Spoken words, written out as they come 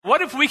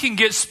what if we can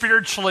get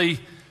spiritually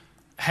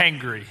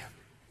hangry?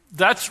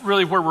 That's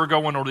really where we're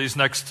going over these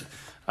next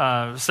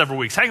several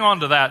weeks. Hang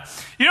on to that.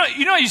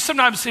 You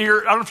sometimes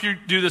hear, I don't know if you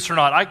do this or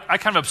not, I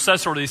kind of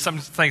obsess over these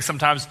things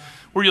sometimes,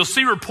 where you'll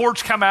see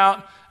reports come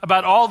out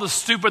about all the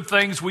stupid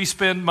things we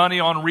spend money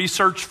on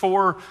research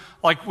for,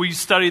 like we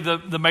study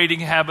the mating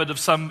habit of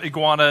some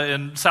iguana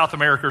in South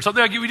America or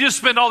something. Like we just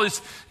spend all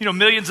these,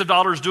 millions of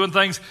dollars doing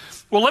things.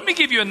 Well, let me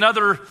give you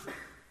another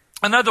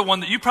one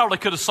that you probably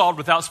could have solved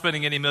without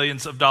spending any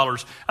millions of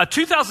dollars. A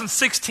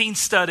 2016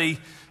 study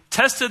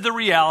tested the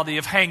reality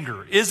of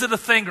hunger. Is it a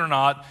thing or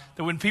not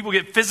that when people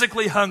get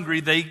physically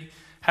hungry, they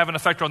have an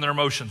effect on their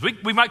emotions?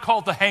 We might call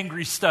it the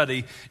hangry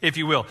study, if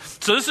you will.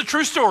 So this is a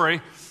true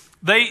story.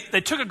 They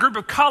took a group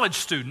of college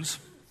students,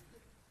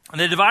 and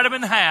they divided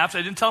them in half.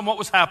 They didn't tell them what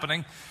was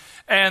happening.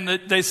 And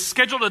they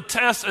scheduled a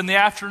test in the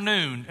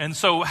afternoon. And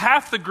so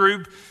half the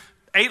group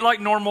ate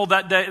like normal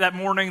that day, that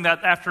morning,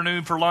 that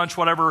afternoon for lunch,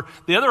 whatever.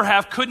 The other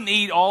half couldn't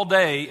eat all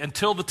day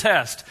until the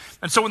test.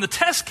 And so when the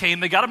test came,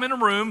 they got them in a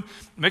room,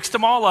 mixed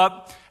them all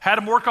up, had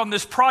them work on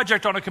this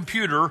project on a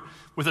computer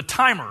with a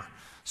timer.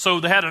 So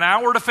they had an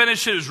hour to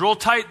finish it. It was a real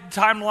tight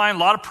timeline, a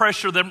lot of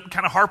pressure, them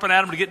kind of harping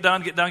at them to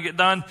get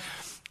done.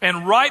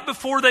 And right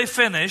before they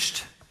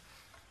finished,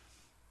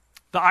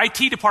 the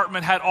IT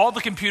department had all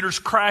the computers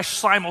crash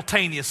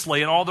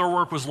simultaneously and all their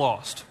work was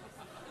lost.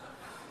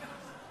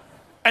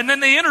 And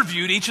then they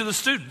interviewed each of the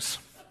students.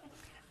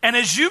 And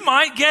as you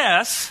might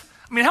guess,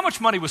 how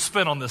much money was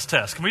spent on this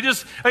test?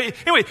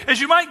 Anyway, as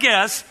you might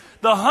guess,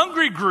 the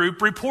hungry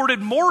group reported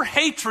more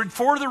hatred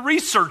for the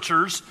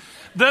researchers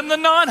than the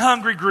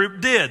non-hungry group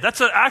did.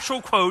 That's an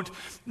actual quote.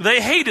 They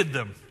hated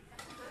them.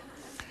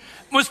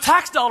 Was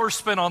tax dollars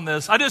spent on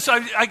this? I'm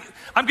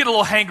getting a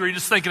little hangry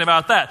just thinking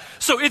about that.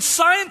 So it's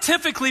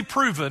scientifically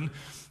proven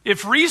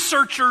if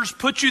researchers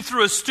put you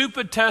through a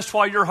stupid test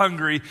while you're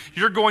hungry,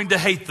 you're going to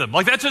hate them.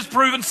 Like that's just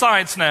proven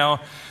science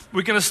now.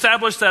 We can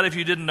establish that if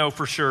you didn't know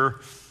for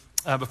sure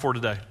before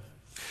today.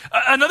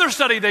 Another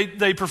study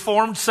they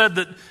performed said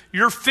that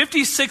you're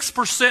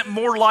 56%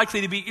 more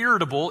likely to be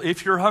irritable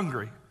if you're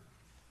hungry.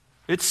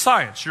 It's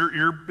science.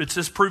 It's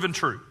just proven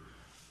true.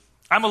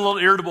 I'm a little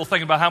irritable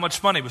thinking about how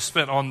much money was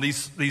spent on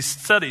these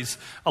studies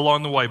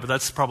along the way, but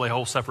that's probably a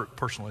whole separate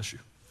personal issue.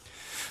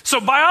 So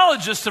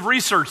biologists have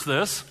researched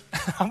this.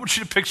 I want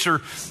you to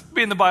picture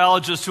being the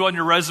biologist who on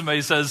your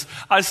resume says,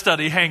 I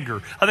study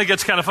hunger. I think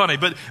that's kind of funny.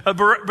 But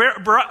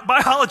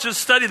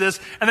biologists study this,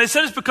 and they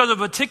said it's because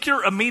of a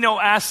particular amino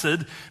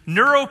acid,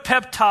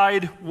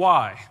 neuropeptide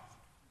Y,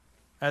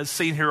 as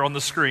seen here on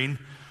the screen.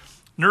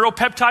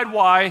 Neuropeptide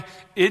Y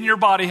in your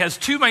body has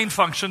two main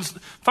functions.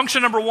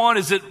 Function number one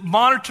is it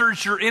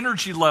monitors your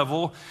energy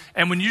level.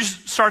 And when you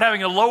start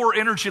having a lower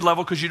energy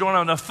level because you don't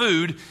have enough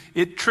food,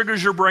 it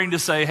triggers your brain to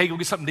say, hey, go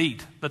get something to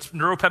eat. That's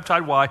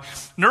neuropeptide Y.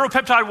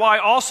 Neuropeptide Y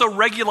also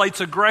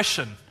regulates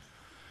aggression.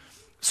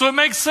 So it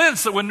makes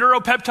sense that when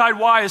neuropeptide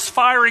Y is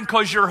firing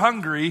because you're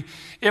hungry,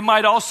 it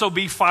might also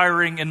be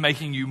firing and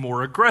making you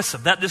more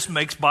aggressive. That just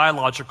makes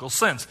biological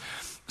sense.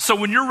 So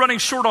when you're running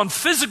short on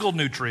physical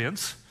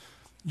nutrients,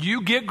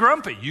 you get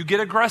grumpy, you get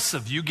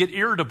aggressive, you get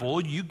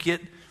irritable, you get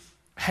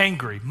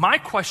hangry. My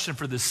question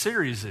for this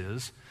series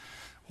is,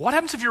 what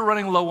happens if you're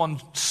running low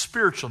on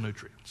spiritual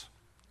nutrients?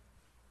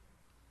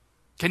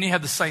 Can you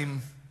have the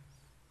same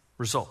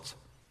results?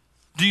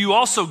 Do you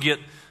also get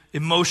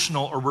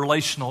emotional or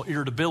relational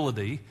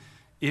irritability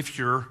if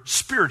you're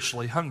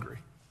spiritually hungry?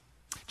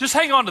 Just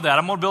hang on to that.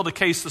 I'm going to build a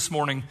case this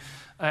morning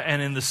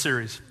and in this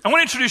series. I want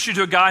to introduce you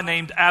to a guy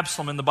named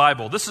Absalom in the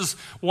Bible. This is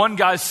one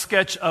guy's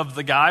sketch of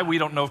the guy. We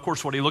don't know, of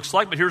course, what he looks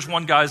like, but here's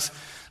one guy's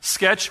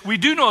sketch. We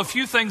do know a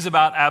few things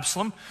about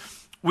Absalom.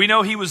 We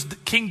know he was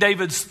King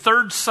David's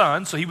third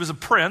son, so he was a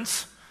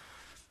prince.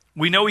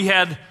 We know he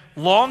had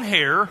long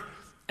hair,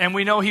 and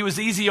we know he was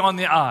easy on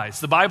the eyes.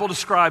 The Bible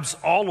describes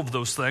all of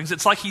those things.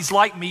 It's like he's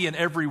like me in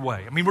every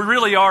way. We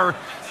really are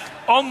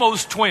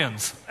almost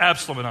twins,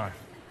 Absalom and I.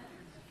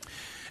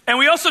 And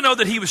we also know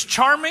that he was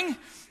charming,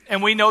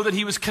 and we know that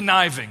he was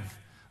conniving.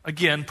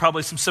 Again,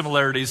 probably some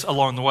similarities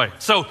along the way.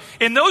 So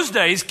in those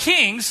days,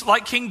 kings,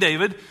 like King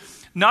David,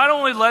 not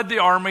only led the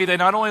army, they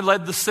not only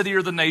led the city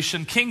or the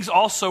nation, kings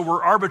also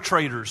were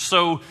arbitrators.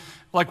 So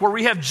like where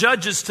we have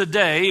judges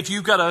today, if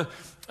you've got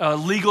a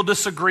legal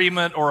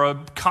disagreement or a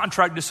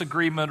contract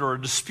disagreement or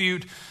a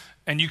dispute,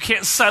 and you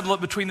can't settle it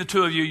between the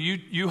two of you,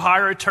 you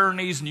hire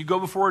attorneys and you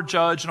go before a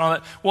judge and all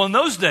that. Well, in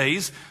those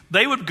days,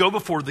 they would go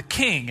before the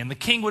king, and the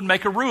king would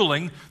make a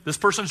ruling. This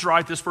person's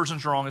right, this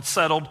person's wrong, it's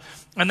settled.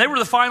 And they were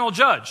the final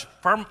judge,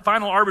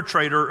 final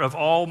arbitrator of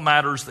all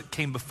matters that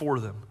came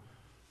before them.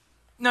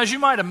 Now, as you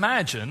might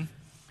imagine,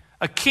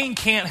 a king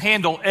can't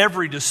handle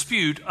every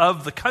dispute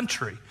of the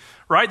country,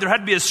 right? There had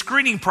to be a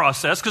screening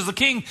process because the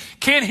king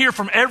can't hear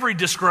from every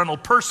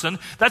disgruntled person.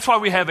 That's why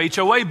we have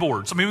HOA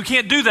boards. We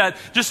can't do that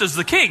just as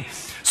the king.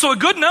 So a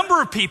good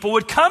number of people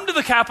would come to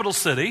the capital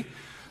city.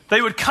 They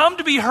would come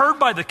to be heard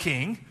by the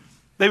king.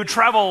 They would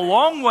travel a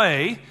long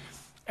way,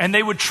 and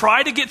they would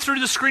try to get through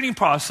the screening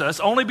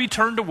process, only be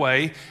turned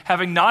away,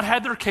 having not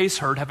had their case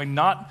heard, having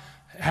not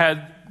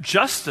had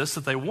justice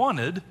that they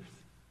wanted,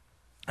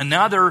 and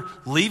now they're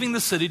leaving the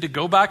city to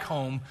go back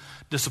home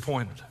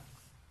disappointed.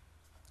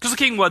 Because the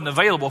king wasn't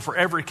available for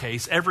every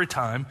case, every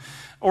time,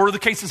 or the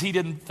cases he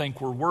didn't think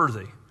were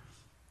worthy.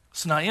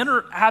 So now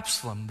enter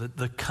Absalom,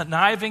 the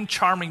conniving,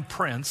 charming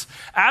prince.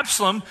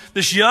 Absalom,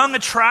 this young,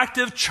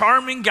 attractive,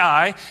 charming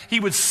guy,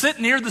 he would sit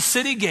near the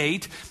city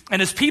gate,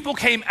 and as people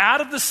came out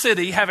of the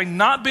city, having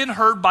not been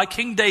heard by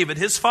King David,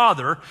 his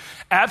father,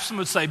 Absalom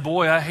would say,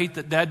 boy, I hate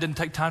that Dad didn't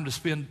take time to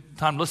spend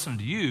time listening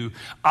to you.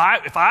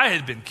 If I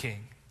had been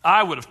king,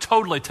 I would have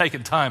totally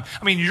taken time.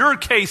 I mean, your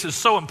case is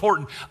so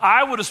important.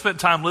 I would have spent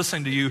time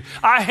listening to you.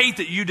 I hate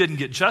that you didn't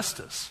get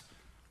justice.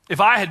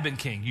 If I had been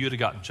king, you would have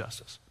gotten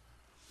justice.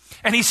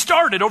 And he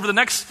started over the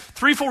next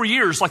 3-4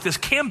 years like this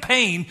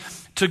campaign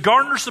to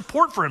garner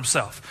support for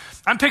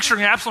himself. I'm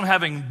picturing Absalom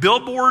having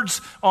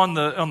billboards on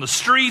the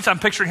streets. I'm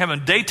picturing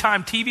having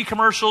daytime TV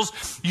commercials.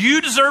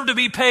 You deserve to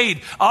be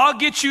paid. I'll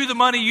get you the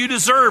money you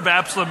deserve,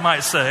 Absalom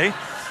might say.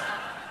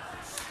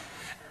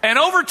 And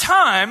over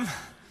time,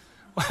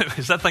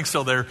 is that thing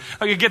still there?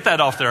 Okay, get that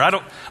off there. I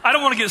don't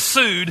want to get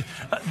sued.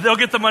 They'll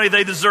get the money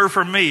they deserve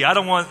from me. I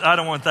don't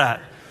want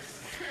that.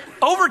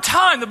 Over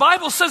time, the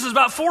Bible says it's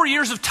about 4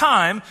 years of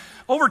time.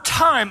 Over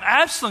time,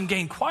 Absalom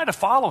gained quite a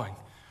following.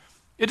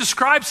 It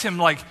describes him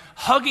like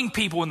hugging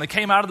people when they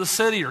came out of the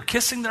city, or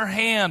kissing their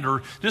hand,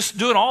 or just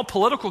doing all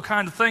political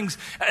kind of things.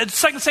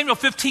 2 Samuel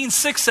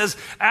 15:6 says,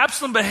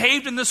 Absalom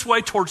behaved in this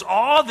way towards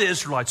all the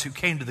Israelites who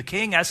came to the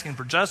king asking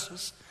for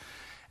justice.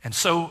 And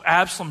so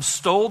Absalom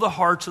stole the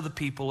hearts of the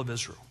people of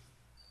Israel.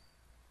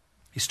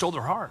 He stole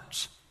their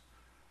hearts.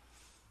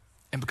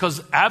 And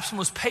because Absalom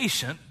was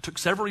patient, it took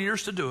several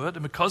years to do it,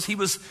 and because he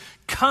was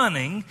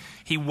cunning,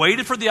 he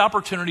waited for the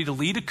opportunity to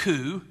lead a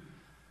coup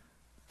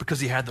because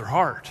he had their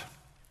heart.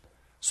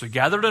 So he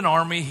gathered an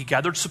army, he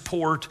gathered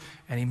support,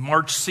 and he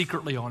marched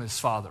secretly on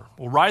his father.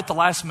 Well, right at the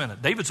last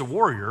minute, David's a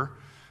warrior.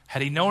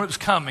 Had he known it was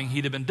coming,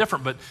 he'd have been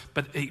different.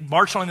 But he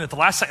marched on him at the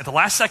last second. At the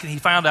last second, he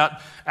found out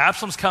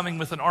Absalom's coming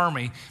with an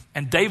army,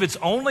 and David's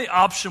only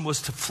option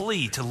was to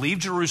flee, to leave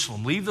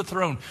Jerusalem, leave the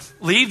throne,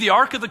 leave the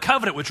Ark of the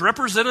Covenant, which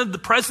represented the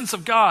presence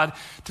of God,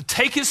 to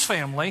take his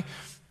family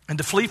and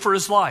to flee for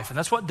his life. And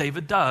that's what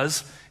David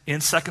does in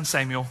 2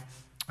 Samuel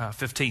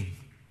 15.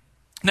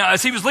 Now,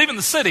 as he was leaving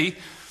the city,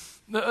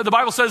 the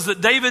Bible says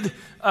that David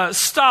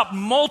stopped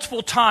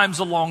multiple times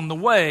along the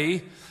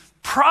way,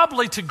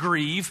 probably to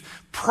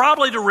grieve,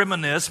 probably to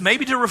reminisce,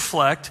 maybe to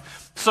reflect.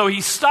 So he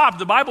stopped.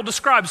 The Bible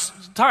describes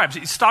times.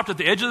 He stopped at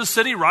the edge of the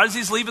city right as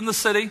he's leaving the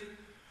city.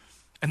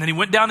 And then he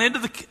went down into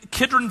the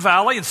Kidron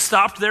Valley and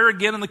stopped there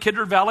again in the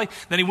Kidron Valley.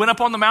 Then he went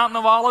up on the Mount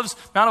of Olives,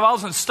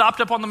 and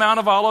stopped up on the Mount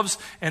of Olives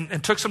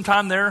and took some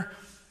time there.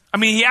 I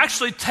mean, he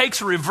actually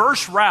takes a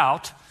reverse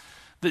route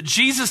that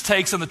Jesus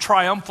takes in the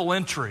triumphal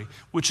entry,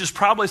 which is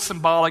probably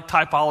symbolic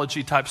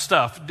typology type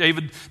stuff.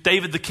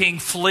 David the king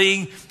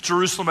fleeing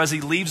Jerusalem as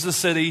he leaves the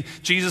city.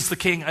 Jesus the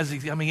king as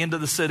he's coming into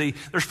the city.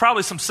 There's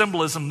probably some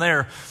symbolism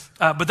there.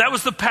 But that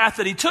was the path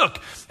that he took.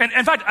 And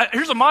in fact,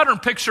 here's a modern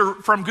picture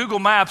from Google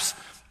Maps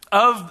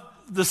of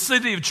the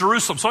city of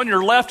Jerusalem. So on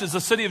your left is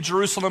the city of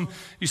Jerusalem.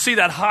 You see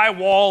that high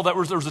wall. There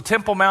was a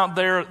Temple Mount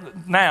there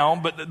now,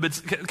 but it's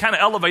kind of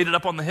elevated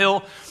up on the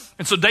hill.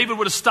 And so David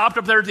would have stopped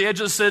up there at the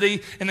edge of the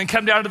city and then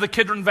come down to the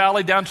Kidron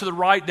Valley, down to the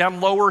right, down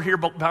lower here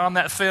behind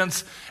that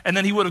fence. And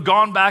then he would have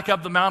gone back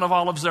up the Mount of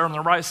Olives there on the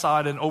right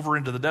side and over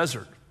into the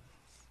desert,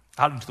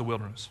 out into the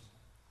wilderness.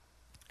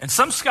 And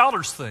some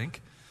scholars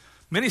think,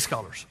 many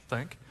scholars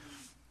think,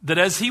 that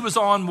as he was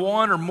on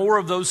one or more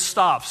of those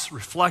stops,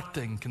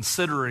 reflecting,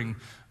 considering,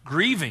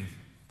 grieving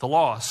the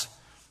loss,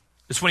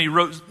 it's when he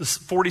wrote the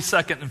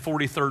 42nd and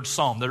 43rd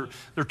Psalm. There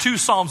are two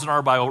Psalms in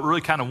our Bible,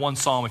 really kind of one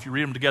Psalm. If you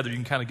read them together, you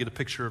can kind of get a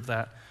picture of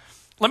that.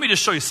 Let me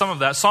just show you some of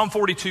that. Psalm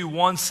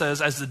 42:1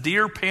 says, as the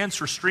deer pants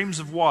for streams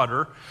of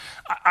water.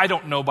 I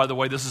don't know, by the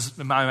way, this is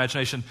in my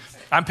imagination.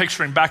 I'm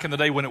picturing back in the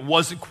day when it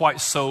wasn't quite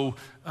so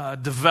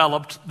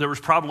developed. There was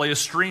probably a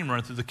stream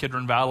running through the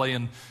Kidron Valley,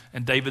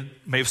 and David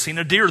may have seen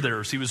a deer there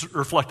as he was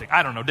reflecting.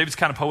 I don't know. David's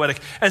kind of poetic.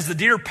 As the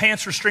deer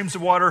pants for streams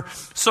of water,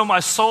 so my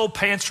soul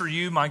pants for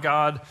you, my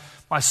God.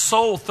 My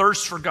soul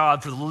thirsts for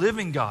God, for the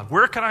living God.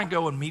 Where can I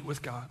go and meet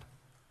with God?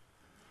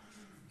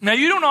 Now,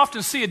 you don't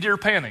often see a deer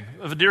panting.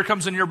 If a deer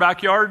comes in your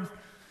backyard,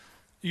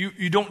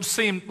 you don't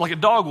see him like a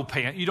dog will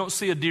pant. You don't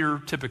see a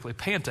deer typically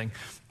panting.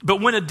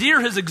 But when a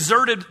deer has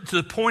exerted to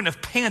the point of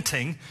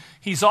panting,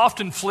 he's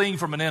often fleeing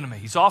from an enemy.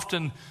 He's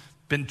often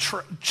been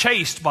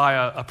chased by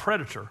a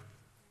predator,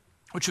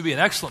 which would be an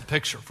excellent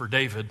picture for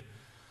David,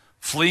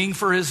 fleeing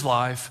for his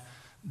life,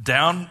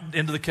 down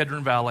into the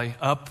Kidron Valley,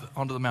 up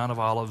onto the Mount of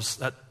Olives.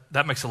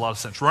 That makes a lot of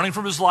sense. Running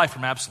from his life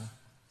from Absalom.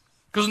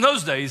 Because in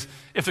those days,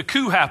 if a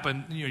coup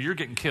happened, you're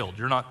getting killed.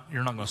 You're not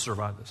going to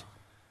survive this.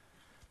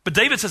 But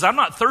David says, I'm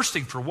not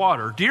thirsting for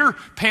water. Deer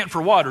pant for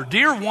water.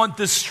 Deer want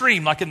this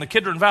stream like in the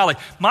Kidron Valley.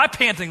 My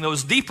panting, though,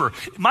 is deeper.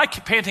 My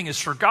panting is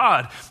for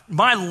God.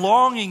 My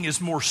longing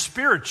is more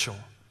spiritual.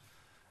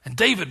 And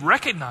David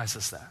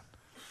recognizes that.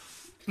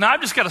 Now,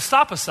 I've just got to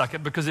stop a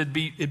second because it'd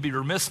be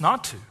remiss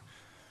not to.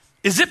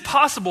 Is it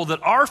possible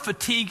that our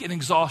fatigue and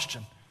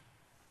exhaustion,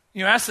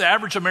 ask the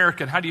average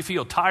American, how do you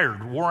feel?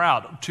 Tired, wore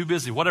out, too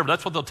busy, whatever.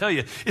 That's what they'll tell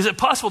you. Is it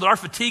possible that our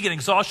fatigue and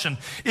exhaustion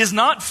is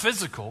not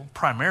physical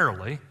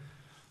primarily,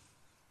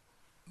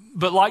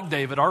 but like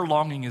David, our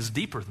longing is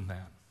deeper than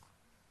that?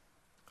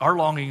 Our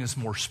longing is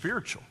more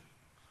spiritual.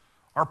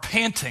 Our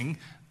panting,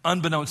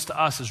 unbeknownst to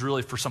us, is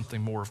really for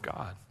something more of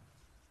God.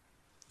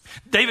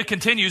 David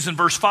continues in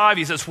verse 5.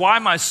 He says, "Why,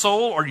 my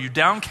soul, are you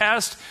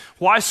downcast?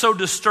 Why so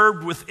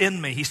disturbed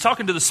within me?" He's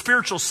talking to the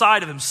spiritual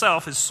side of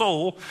himself, his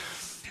soul.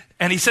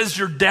 And he says,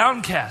 "You're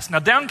downcast." Now,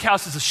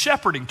 downcast is a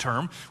shepherding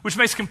term, which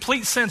makes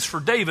complete sense for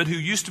David, who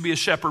used to be a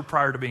shepherd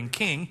prior to being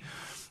king.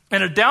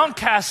 And a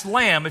downcast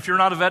lamb, if you're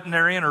not a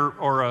veterinarian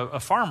or a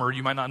farmer,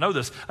 you might not know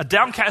this. A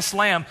downcast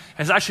lamb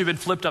has actually been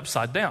flipped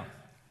upside down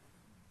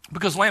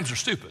because lambs are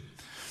stupid.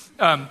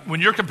 When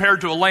you're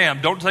compared to a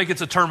lamb, don't think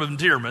it's a term of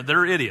endearment.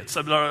 They're idiots.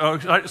 So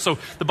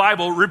the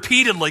Bible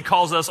repeatedly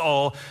calls us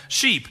all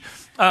sheep.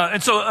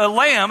 And so a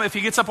lamb, if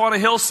he gets up on a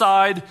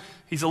hillside,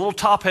 he's a little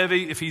top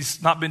heavy. If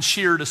he's not been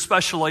sheared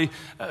especially,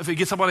 if he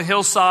gets up on a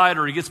hillside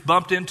or he gets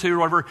bumped into or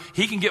whatever,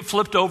 he can get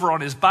flipped over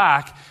on his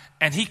back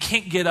and he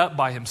can't get up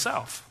by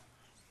himself.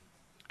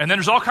 And then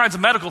there's all kinds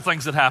of medical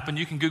things that happen.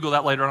 You can Google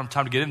that later. I don't have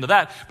time to get into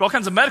that. But all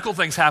kinds of medical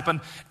things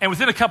happen. And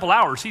within a couple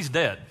hours, he's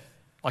dead.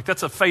 Like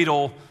that's a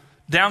fatal,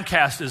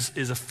 downcast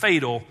is a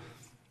fatal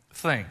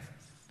thing.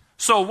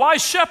 So a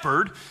wise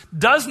shepherd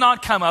does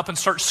not come up and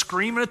start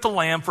screaming at the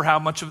lamb for how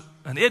much of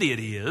an idiot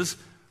he is.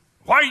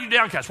 Why are you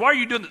downcast? Why are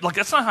you doing that? Like,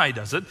 that's not how he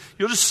does it.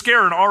 You'll just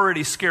scare an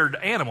already scared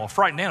animal,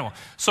 frightened animal.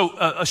 So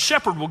a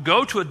shepherd will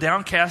go to a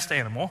downcast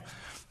animal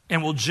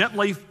and will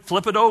gently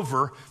flip it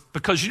over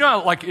because,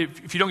 like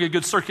if you don't get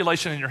good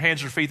circulation in your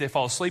hands or feet, they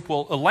fall asleep.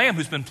 Well, a lamb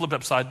who's been flipped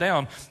upside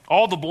down,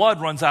 all the blood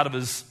runs out of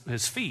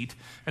his feet.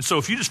 And so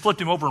if you just flipped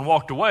him over and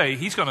walked away,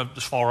 he's going to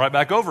just fall right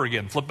back over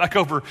again, flip back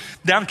over,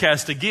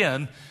 downcast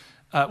again.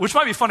 Which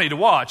might be funny to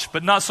watch,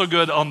 but not so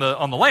good on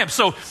the lamb.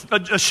 So a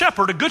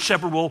good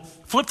shepherd will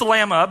flip the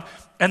lamb up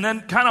and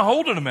then kind of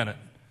hold it a minute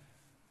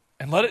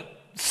and let it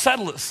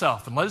settle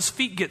itself and let his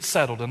feet get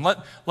settled and let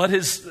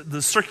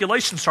the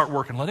circulation start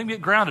working, let him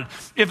get grounded.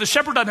 If the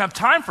shepherd doesn't have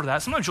time for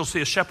that, sometimes you'll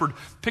see a shepherd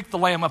pick the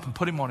lamb up and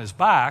put him on his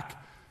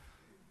back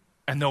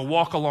and they'll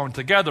walk along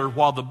together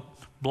while the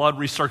blood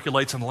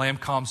recirculates and the lamb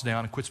calms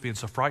down and quits being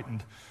so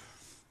frightened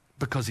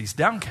because he's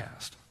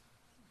downcast.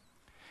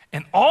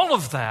 And all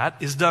of that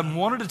is done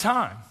one at a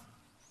time.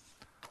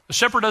 The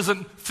shepherd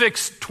doesn't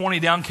fix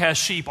 20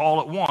 downcast sheep all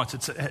at once.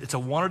 It's a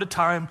one at a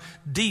time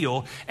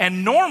deal.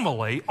 And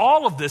normally,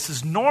 all of this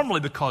is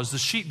normally because the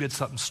sheep did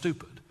something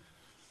stupid.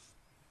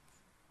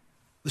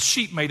 The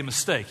sheep made a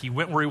mistake. He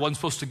went where he wasn't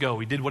supposed to go.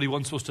 He did what he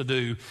wasn't supposed to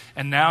do.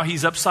 And now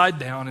he's upside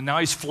down. And now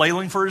he's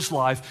flailing for his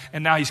life.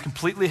 And now he's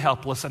completely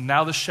helpless. And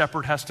now the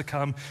shepherd has to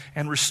come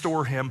and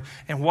restore him.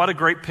 And what a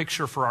great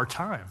picture for our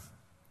time.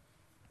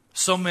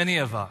 So many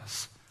of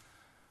us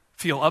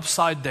feel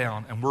upside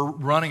down and we're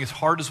running as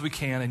hard as we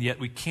can and yet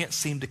we can't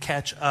seem to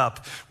catch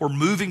up. We're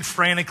moving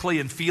frantically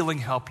and feeling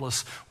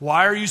helpless.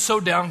 Why are you so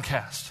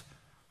downcast?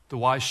 The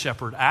wise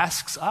shepherd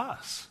asks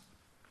us.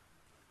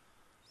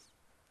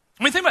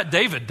 I mean, think about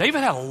David. David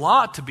had a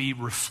lot to be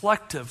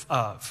reflective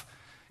of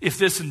if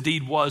this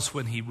indeed was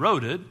when he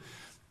wrote it.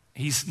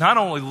 He's not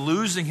only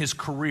losing his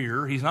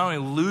career, he's not only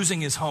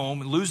losing his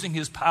home, losing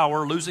his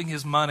power, losing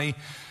his money.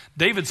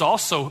 David's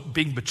also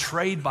being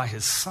betrayed by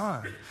his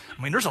son.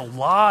 I mean, there's a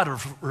lot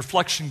of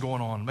reflection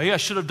going on. Maybe I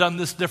should have done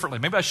this differently.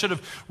 Maybe I should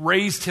have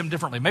raised him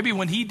differently. Maybe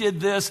when he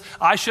did this,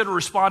 I should have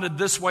responded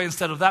this way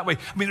instead of that way.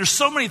 I mean, there's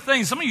so many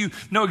things. Some of you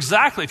know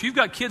exactly. If you've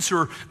got kids who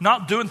are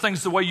not doing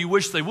things the way you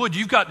wish they would,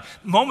 you've got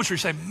moments where you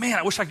say, man,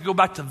 I wish I could go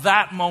back to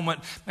that moment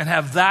and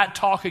have that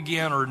talk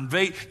again or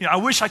invade. I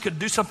wish I could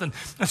do something.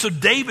 And so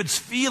David's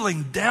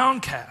feeling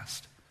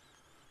downcast.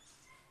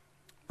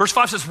 Verse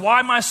 5 says,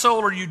 "Why, my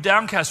soul, are you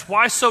downcast?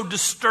 Why so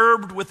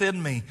disturbed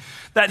within me?"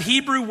 That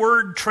Hebrew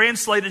word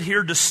translated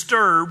here,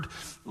 disturbed,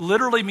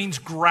 literally means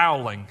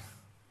growling.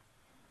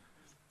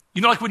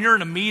 Like when you're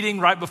in a meeting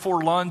right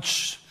before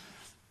lunch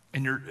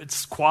and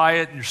it's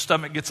quiet and your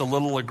stomach gets a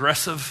little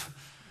aggressive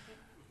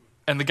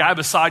and the guy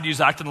beside you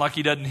is acting like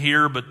he doesn't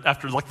hear, but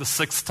after like the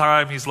sixth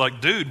time, he's like,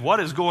 dude, what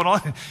is going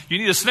on? You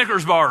need a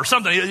Snickers bar or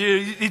something.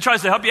 He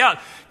tries to help you out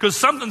because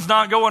something's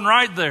not going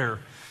right there.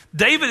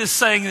 David is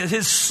saying that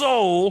his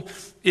soul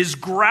is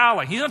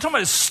growling. He's not talking about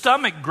his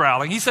stomach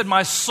growling. He said,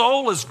 my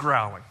soul is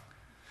growling.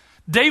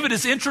 David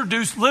is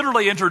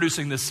literally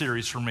introducing this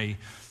series for me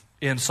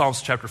in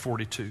Psalms chapter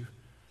 42.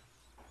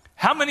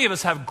 How many of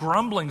us have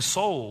grumbling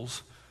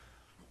souls,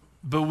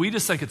 but we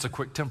just think it's a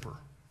quick temper?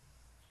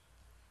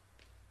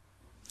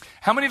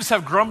 How many of us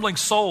have grumbling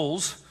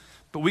souls,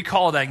 but we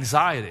call it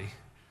anxiety?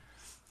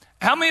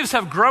 How many of us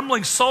have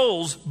grumbling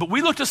souls, but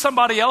we look to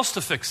somebody else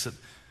to fix it?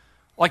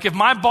 Like if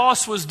my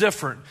boss was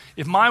different,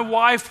 if my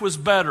wife was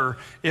better,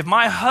 if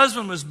my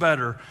husband was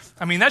better,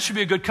 that should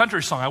be a good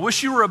country song. I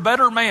wish you were a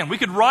better man. We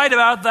could write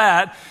about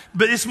that,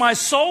 but it's my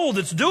soul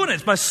that's doing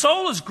it. My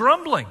soul is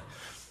grumbling.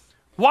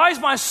 Why is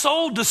my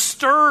soul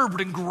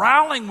disturbed and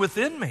growling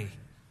within me?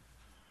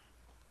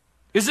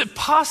 Is it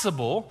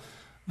possible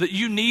that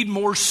you need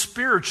more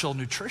spiritual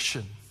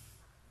nutrition?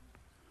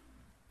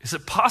 Is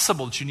it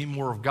possible that you need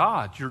more of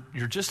God?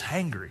 You're just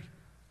hangry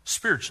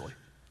spiritually.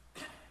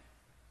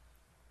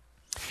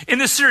 In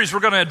this series, we're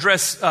going to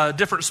address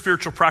different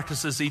spiritual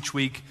practices each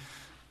week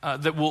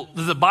that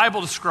the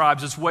Bible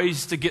describes as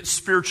ways to get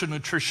spiritual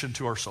nutrition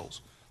to our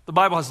souls. The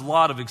Bible has a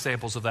lot of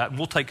examples of that, and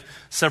we'll take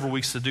several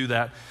weeks to do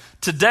that.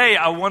 Today,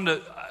 I'm going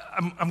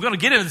to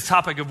get into the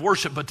topic of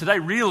worship, but today,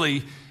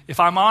 really, if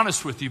I'm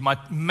honest with you, my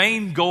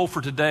main goal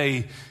for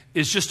today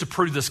is just to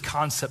prove this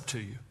concept to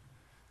you.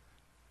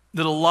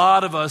 That a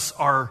lot of us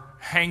are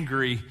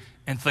hangry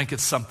and think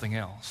it's something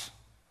else.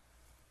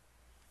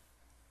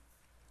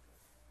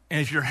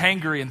 And if you're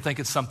hangry and think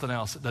it's something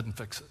else, it doesn't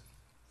fix it.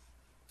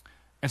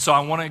 And so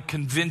I want to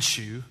convince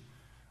you,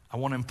 I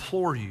want to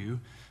implore you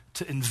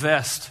to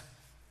invest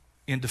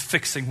into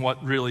fixing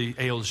what really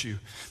ails you.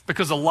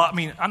 Because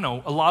I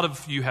know a lot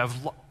of you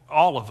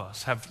all of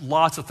us have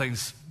lots of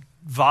things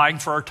vying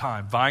for our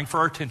time, vying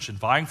for our attention,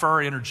 vying for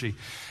our energy.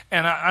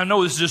 And I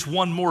know this is just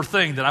one more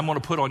thing that I'm going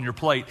to put on your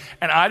plate.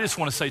 And I just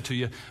want to say to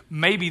you,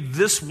 maybe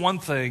this one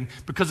thing,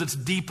 because it's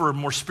deeper and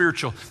more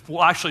spiritual,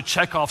 will actually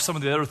check off some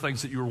of the other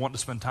things that you were wanting to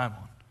spend time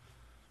on.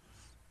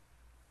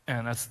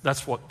 And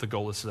that's what the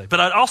goal is today. But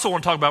I also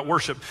want to talk about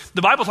worship.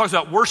 The Bible talks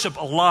about worship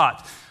a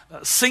lot.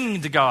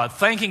 Singing to God,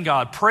 thanking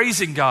God,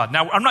 praising God.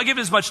 Now, I'm not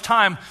giving as much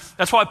time.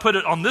 That's why I put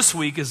it on this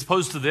week as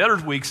opposed to the other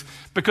weeks,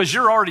 because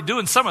you're already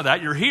doing some of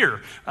that. You're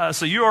here.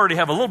 So you already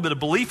have a little bit of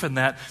belief in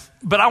that.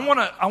 But I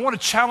want to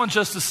challenge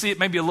us to see it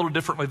maybe a little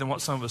differently than what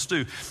some of us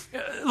do.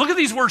 Look at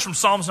these words from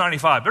Psalms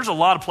 95. There's a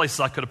lot of places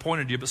I could have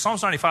pointed you, but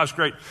Psalms 95 is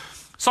great.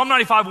 Psalm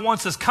 95:1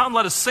 says, "Come,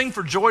 let us sing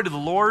for joy to the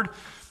Lord.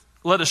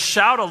 Let us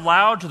shout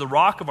aloud to the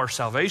rock of our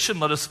salvation.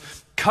 Let us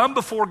come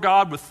before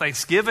God with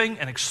thanksgiving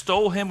and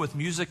extol him with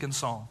music and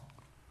song."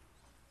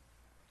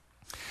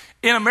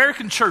 In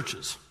American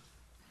churches,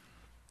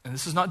 and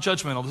this is not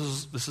judgmental,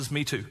 this is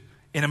me too.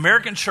 In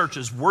American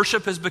churches,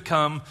 worship has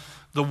become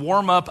the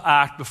warm-up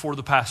act before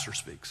the pastor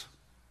speaks.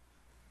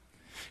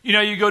 You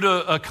know, you go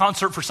to a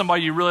concert for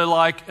somebody you really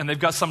like, and they've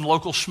got some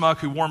local schmuck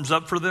who warms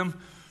up for them.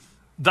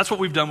 That's what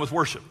we've done with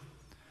worship.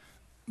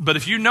 But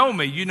if you know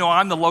me, you know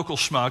I'm the local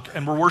schmuck,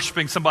 and we're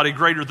worshiping somebody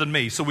greater than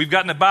me. So we've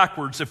gotten it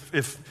backwards.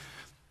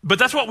 But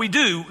that's what we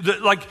do.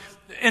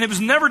 And it was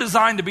never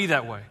designed to be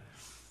that way.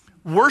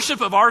 Worship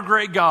of our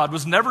great God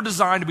was never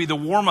designed to be the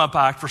warm-up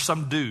act for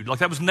some dude.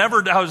 That was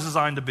never how it was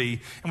designed to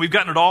be, and we've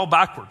gotten it all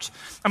backwards.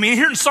 I mean,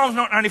 here in Psalm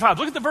 95,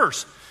 look at the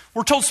verse.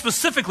 We're told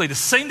specifically to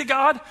sing to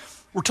God.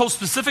 We're told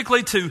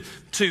specifically to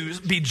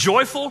be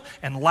joyful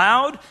and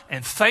loud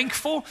and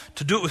thankful,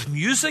 to do it with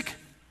music.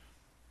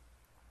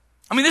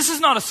 I mean, this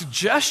is not a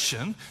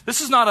suggestion.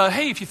 This is not a,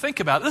 hey, if you think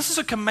about it, this is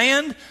a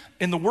command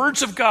in the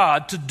words of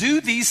God to do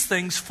these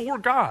things for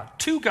God,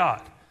 to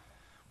God.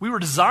 We were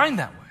designed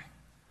that way.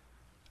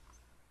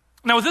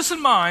 Now, with this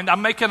in mind,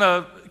 I'm making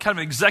a kind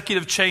of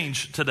executive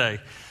change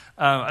today.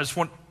 I just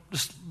want to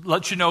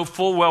let you know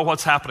full well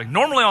what's happening.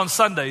 Normally on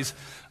Sundays,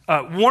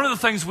 one of the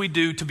things we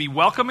do to be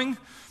welcoming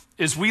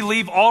is we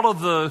leave all of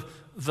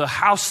the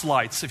house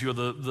lights, if you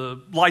will,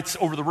 the lights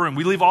over the room.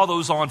 We leave all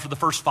those on for the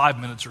first 5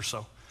 minutes or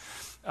so.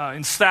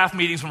 In staff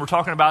meetings, when we're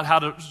talking about how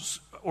to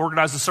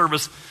organize the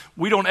service,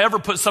 we don't ever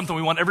put something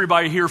we want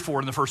everybody here for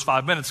in the first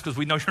 5 minutes because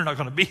we know you're not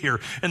going to be here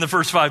in the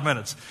first 5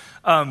 minutes.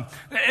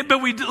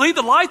 But we leave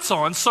the lights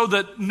on so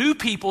that new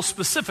people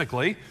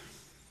specifically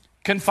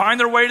can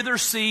find their way to their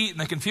seat and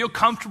they can feel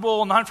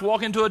comfortable and not have to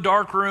walk into a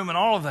dark room and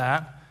all of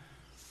that.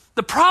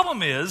 The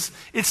problem is,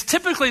 it's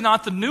typically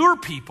not the newer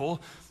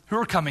people who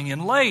are coming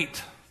in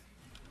late.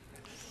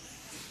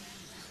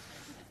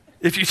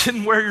 If you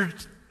didn't wear your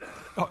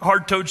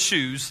hard-toed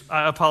shoes,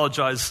 I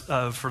apologize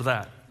for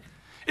that.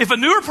 If a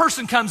newer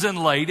person comes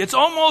in late, it's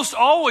almost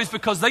always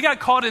because they got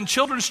caught in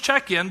children's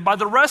check-in by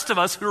the rest of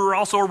us who are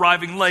also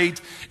arriving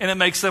late, and it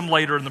makes them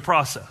later in the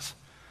process.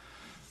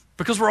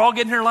 Because we're all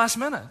getting here last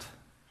minute.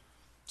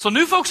 So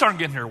new folks aren't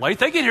getting here late.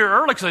 They get here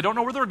early because they don't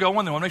know where they're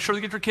going. They want to make sure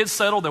they get their kids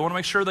settled. They want to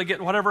make sure they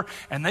get whatever.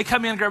 And they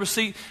come in and grab a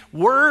seat.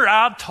 We're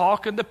out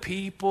talking to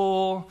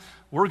people.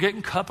 We're getting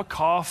a cup of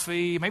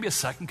coffee, maybe a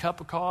second cup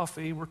of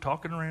coffee. We're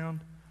talking around.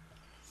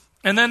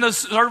 And then the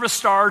service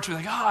starts. We're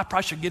like, I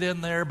probably should get in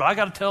there, but I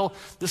got to tell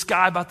this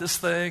guy about this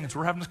thing. And so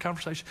we're having this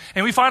conversation.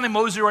 And we finally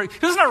mosey right.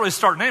 It's not really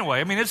starting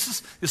anyway. I mean, it's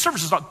just, the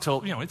service is not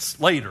until, it's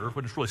later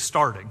when it's really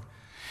starting.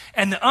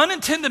 And the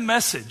unintended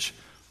message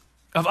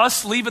of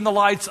us leaving the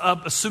lights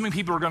up, assuming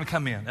people are going to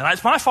come in. And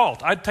it's my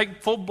fault. I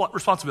take full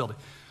responsibility.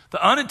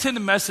 The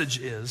unintended message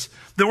is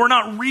that we're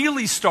not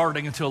really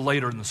starting until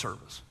later in the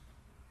service.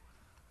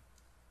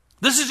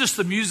 This is just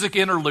the music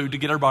interlude to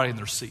get everybody in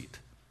their seat.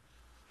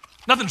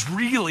 Nothing's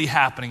really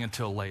happening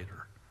until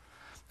later.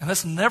 And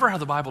that's never how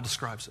the Bible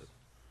describes it.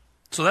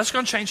 So that's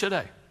going to change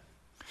today.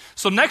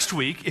 So next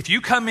week, if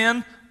you come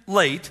in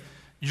late,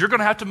 you're going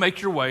to have to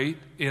make your way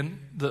in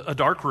a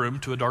dark room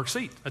to a dark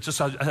seat. That's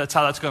how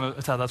that's going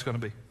to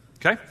be.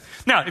 Okay?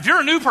 Now, if you're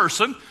a new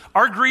person,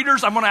 our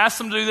greeters, I'm going to ask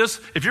them to do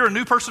this. If you're a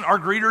new person, our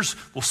greeters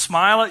will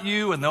smile at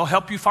you and they'll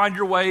help you find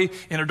your way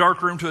in a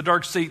dark room to a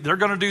dark seat. They're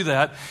going to do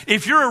that.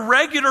 If you're a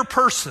regular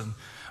person,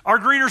 our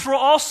greeters will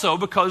also,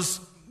 because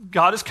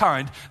God is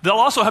kind, they'll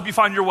also help you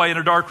find your way in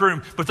a dark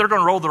room, but they're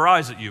going to roll their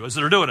eyes at you as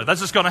they're doing it.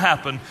 That's just going to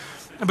happen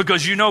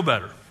because you know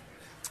better.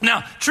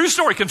 Now, true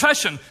story,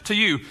 confession to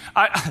you.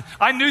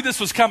 I knew this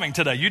was coming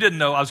today. You didn't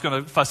know I was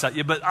going to fuss at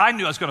you, but I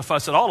knew I was going to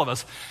fuss at all of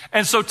us.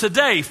 And so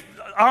today,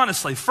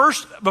 honestly,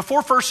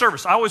 before first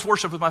service, I always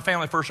worship with my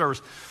family first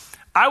service.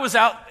 I was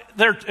out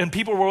there and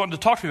people were wanting to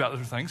talk to me about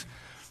different things.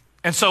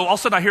 And so all of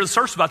a sudden I hear the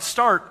service about to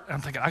start. And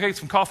I'm thinking, I got to get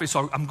some coffee.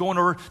 So I'm going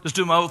over, just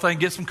doing my own thing,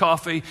 get some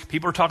coffee.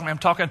 People are talking to me, I'm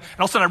talking. And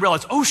all of a sudden I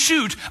realize, oh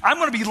shoot, I'm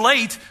going to be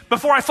late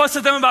before I fuss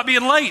at them about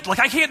being late. Like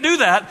I can't do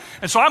that.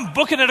 And so I'm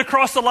booking it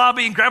across the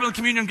lobby and grabbing the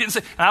communion and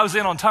getting and I was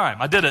in on time.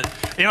 I did it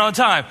in on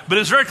time. But it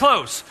was very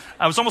close.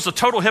 I was almost a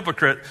total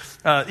hypocrite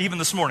even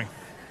this morning.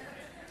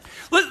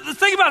 Let's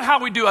think about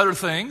how we do other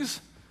things.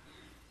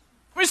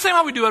 Let me just think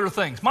how we do other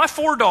things. My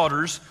 4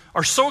 daughters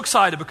are so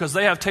excited because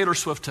they have Taylor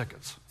Swift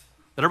tickets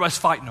that everybody's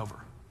fighting over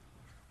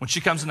when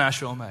she comes to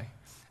Nashville in May.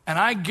 And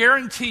I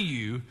guarantee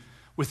you,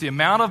 with the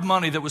amount of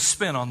money that was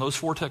spent on those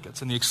 4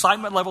 tickets and the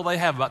excitement level they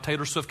have about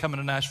Taylor Swift coming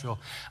to Nashville,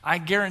 I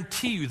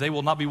guarantee you they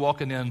will not be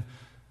walking in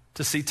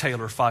to see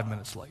Taylor 5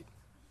 minutes late.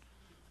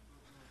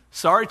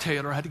 Sorry,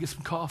 Taylor, I had to get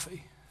some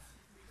coffee.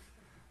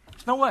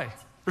 There's no way.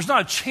 There's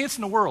not a chance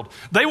in the world.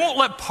 They won't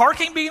let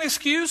parking be an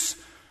excuse.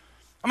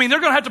 I mean,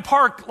 they're going to have to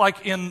park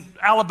like in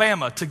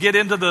Alabama to get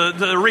into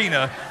the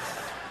arena.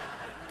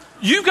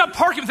 You've got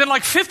parking within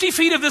like 50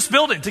 feet of this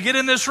building to get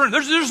in this room.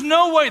 There's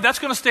no way that's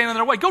going to stand in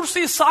their way. Go to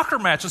see a soccer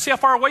match and see how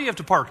far away you have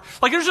to park.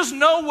 Like there's just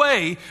no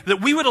way that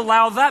we would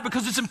allow that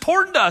because it's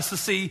important to us to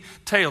see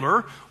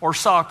Taylor or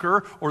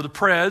soccer or the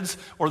Preds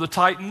or the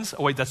Titans.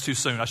 Oh wait, that's too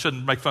soon. I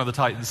shouldn't make fun of the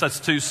Titans. That's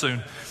too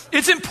soon.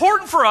 It's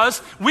important for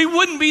us. We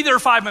wouldn't be there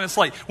 5 minutes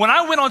late. When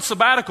I went on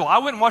sabbatical, I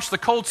went and watched the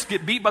Colts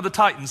get beat by the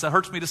Titans. That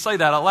hurts me to say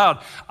that out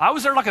loud. I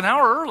was there like an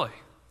hour early.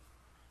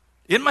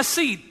 In my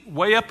seat,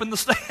 way up in the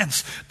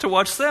stands to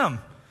watch them.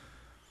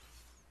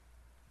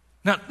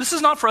 Now, this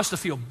is not for us to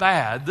feel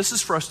bad. This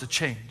is for us to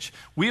change.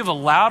 We have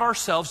allowed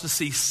ourselves to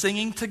see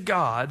singing to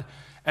God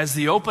as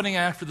the opening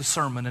act of the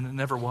sermon, and it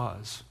never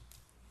was.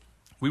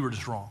 We were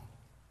just wrong.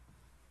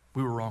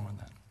 We were wrong on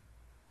that.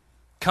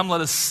 Come,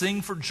 let us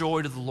sing for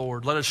joy to the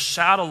Lord. Let us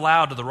shout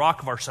aloud to the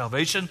rock of our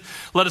salvation.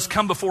 Let us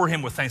come before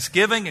him with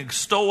thanksgiving and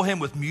extol him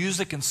with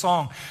music and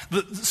song.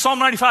 Psalm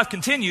 95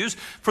 continues,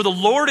 for the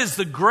Lord is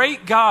the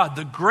great God,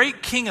 the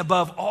great King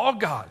above all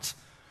gods.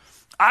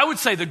 I would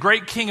say the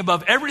great King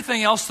above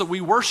everything else that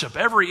we worship,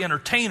 every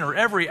entertainer,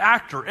 every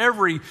actor,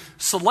 every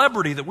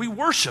celebrity that we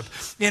worship.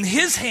 In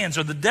his hands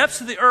are the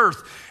depths of the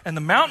earth, and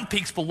the mountain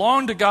peaks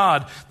belong to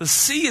God. The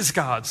sea is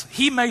God's.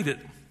 He made it,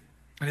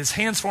 and his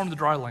hands formed the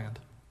dry land.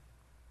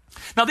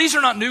 Now, these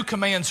are not new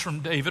commands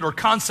from David or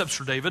concepts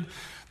for David.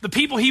 The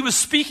people he was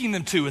speaking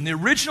them to and the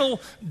original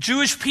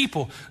Jewish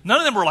people, none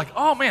of them were like,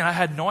 oh man, I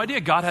had no idea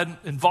God had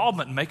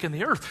involvement in making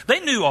the earth. They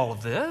knew all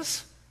of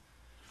this.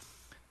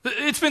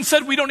 It's been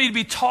said we don't need to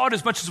be taught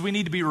as much as we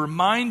need to be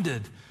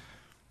reminded.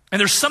 And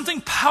there's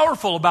something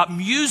powerful about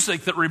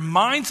music that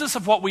reminds us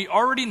of what we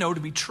already know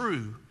to be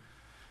true.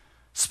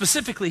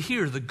 Specifically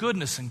here, the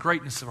goodness and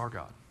greatness of our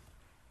God.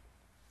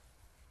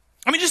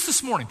 I mean, just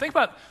this morning, think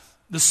about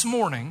this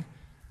morning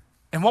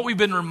and what we've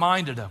been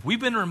reminded of. We've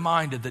been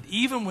reminded that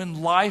even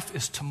when life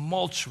is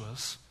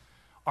tumultuous,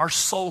 our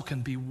soul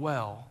can be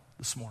well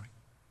this morning.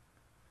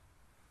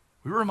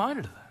 We were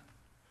reminded of that.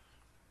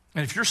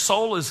 And if your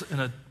soul is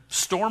in a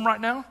storm right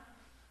now,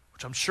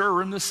 which I'm sure a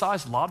room this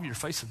size, a lot of you are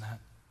facing that,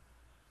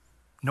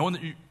 knowing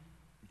that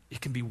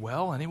it can be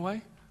well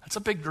anyway, that's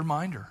a big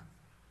reminder.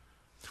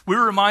 We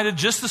were reminded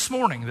just this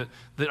morning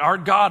that our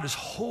God is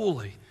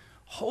holy.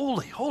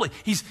 Holy, holy.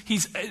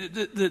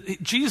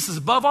 Jesus is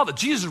above all that.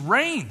 Jesus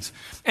reigns.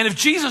 And if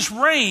Jesus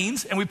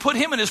reigns and we put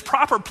him in his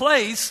proper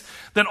place,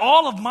 then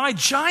all of my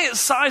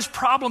giant-sized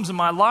problems in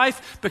my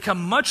life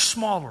become much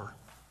smaller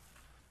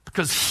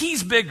because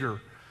he's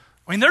bigger.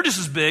 I mean, they're just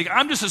as big.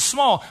 I'm just as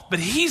small, but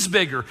he's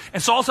bigger.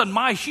 And so all of a sudden,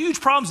 my huge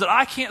problems that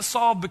I can't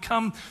solve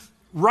become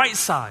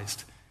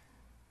right-sized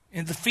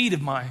in the feet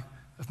of my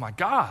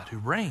God who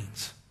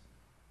reigns.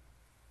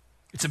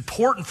 It's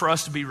important for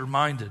us to be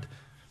reminded.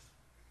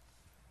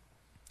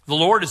 The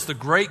Lord is the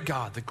great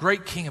God, the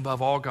great King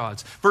above all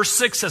gods. Verse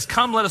 6 says,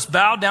 come, let us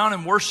bow down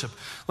and worship.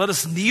 Let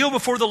us kneel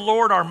before the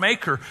Lord our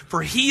Maker,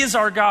 for he is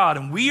our God,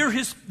 and we are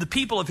the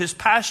people of his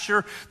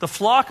pasture, the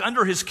flock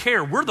under his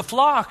care. We're the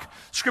flock,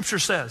 Scripture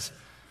says.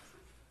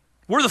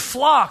 We're the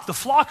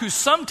flock who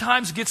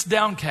sometimes gets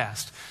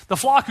downcast, the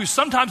flock who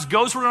sometimes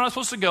goes where they're not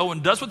supposed to go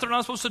and does what they're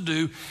not supposed to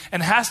do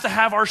and has to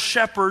have our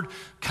shepherd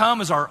come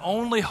as our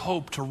only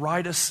hope to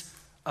ride us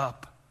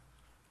up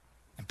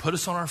and put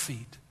us on our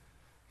feet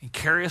and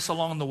carry us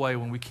along the way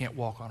when we can't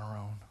walk on our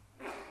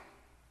own.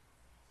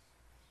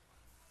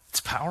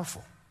 It's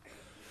powerful.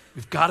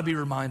 We've got to be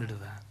reminded of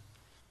that.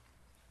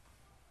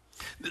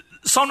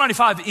 Psalm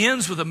 95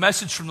 ends with a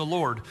message from the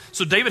Lord.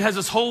 So David has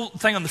this whole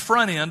thing on the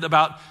front end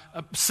about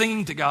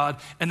singing to God,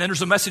 and then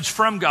there's a message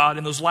from God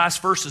in those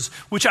last verses,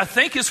 which I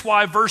think is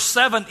why verse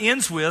 7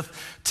 ends with,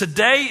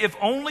 "Today, if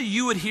only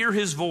you would hear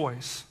his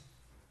voice."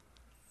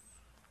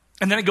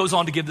 And then it goes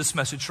on to give this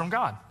message from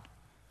God.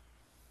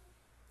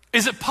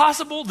 Is it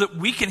possible that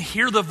we can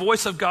hear the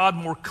voice of God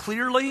more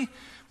clearly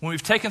when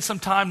we've taken some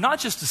time, not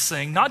just to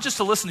sing, not just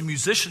to listen to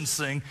musicians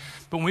sing,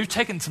 but when we've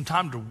taken some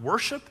time to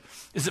worship?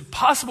 Is it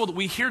possible that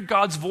we hear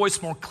God's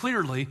voice more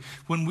clearly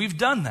when we've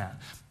done that?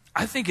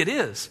 I think it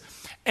is.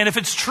 And if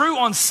it's true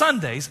on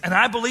Sundays, and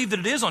I believe that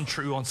it is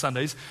true on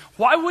Sundays,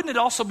 why wouldn't it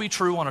also be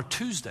true on a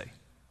Tuesday?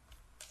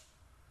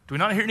 Do we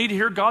not need to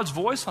hear God's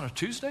voice on a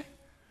Tuesday?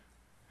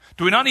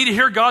 Do we not need to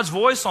hear God's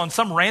voice on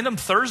some random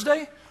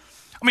Thursday?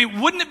 I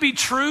mean, wouldn't it be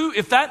true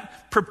if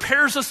that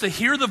prepares us to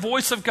hear the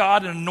voice of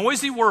God in a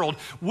noisy world?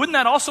 Wouldn't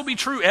that also be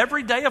true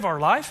every day of our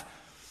life?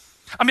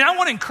 I mean, I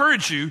want to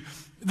encourage you.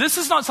 This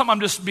is not something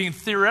I'm just being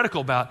theoretical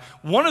about.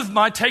 One of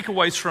my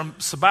takeaways from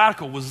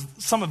sabbatical was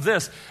some of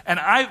this. And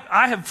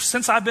I have,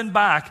 since I've been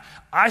back,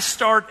 I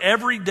start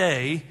every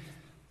day,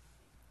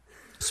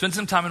 spend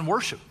some time in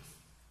worship.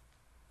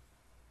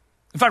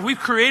 In fact, we've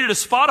created a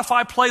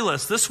Spotify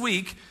playlist this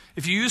week.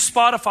 If you use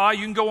Spotify,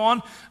 you can go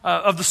on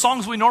of the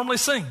songs we normally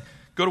sing.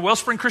 Go to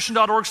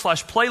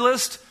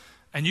wellspringchristian.org/playlist,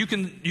 and you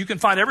can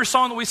find every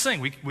song that we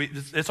sing.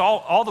 It's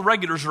all the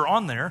regulars are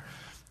on there.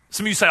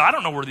 Some of you say, I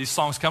don't know where these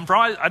songs come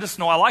from. I just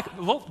know I like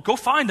them. Well, go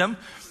find them.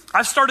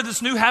 I've started this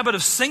new habit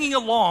of singing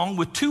along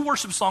with 2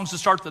 worship songs to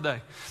start the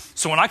day.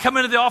 So when I come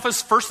into the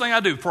office, first thing I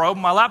do, before I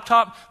open my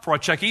laptop, before I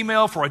check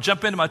email, before I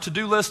jump into my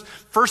to-do list,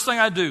 first thing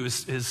I do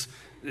is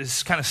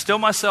kind of still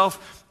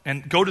myself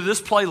and go to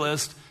this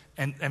playlist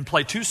and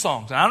play 2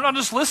 songs. And I'm not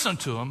just listening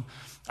to them.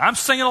 I'm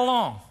singing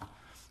along.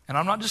 And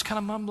I'm not just kind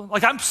of mumbling.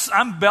 Like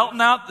I'm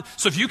belting out.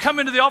 So if you come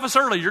into the office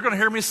early, you're going to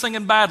hear me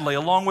singing badly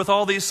along with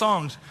all these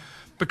songs,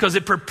 because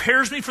it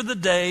prepares me for the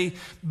day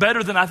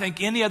better than I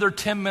think any other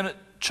 10-minute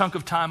chunk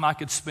of time I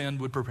could spend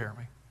would prepare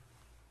me.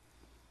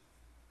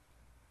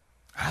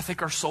 I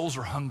think our souls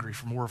are hungry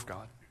for more of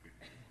God.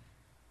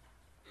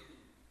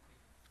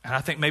 And I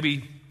think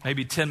maybe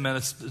 10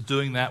 minutes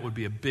doing that would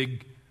be a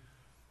big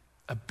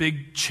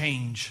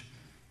change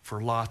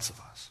for lots of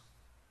us.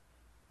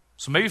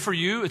 So maybe for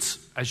you, it's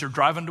as you're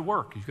driving to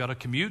work, you've got to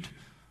commute.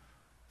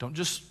 Don't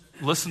just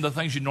listen to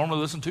things you normally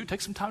listen to.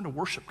 Take some time to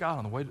worship God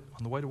on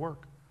the way to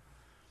work.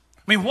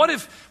 I mean, what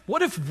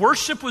if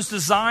worship was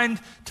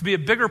designed to be a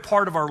bigger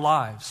part of our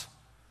lives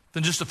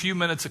than just a few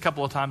minutes a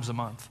couple of times a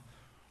month?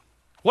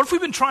 What if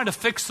we've been trying to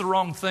fix the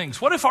wrong things?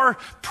 What if our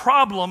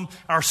problem,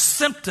 our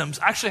symptoms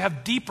actually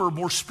have deeper,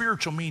 more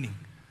spiritual meaning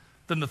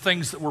than the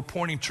things that we're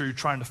pointing to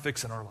trying to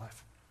fix in our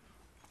life?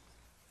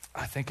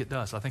 I think it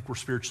does. I think we're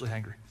spiritually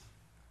hungry.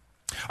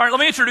 All right, let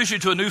me introduce you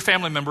to a new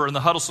family member in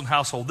the Huddleston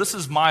household. This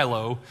is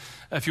Milo.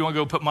 If you want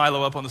to go put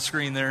Milo up on the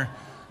screen there.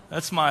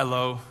 That's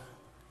Milo.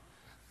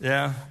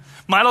 Yeah.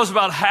 Milo's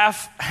about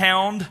half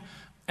hound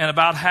and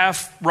about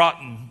half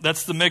rotten.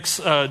 That's the mix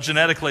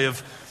genetically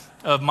of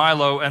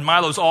Milo. And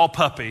Milo's all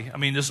puppy. I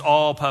mean, just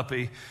all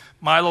puppy.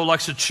 Milo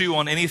likes to chew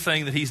on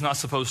anything that he's not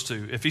supposed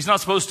to. If he's not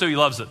supposed to, he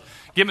loves it.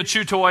 Give him a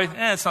chew toy,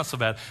 it's not so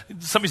bad.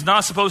 Something he's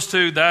not supposed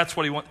to, that's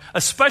what he wants.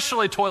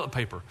 Especially toilet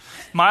paper.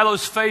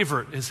 Milo's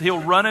favorite is he'll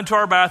run into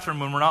our bathroom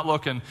when we're not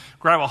looking,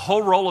 grab a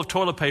whole roll of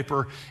toilet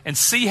paper, and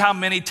see how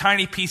many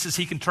tiny pieces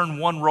he can turn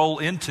one roll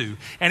into.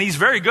 And he's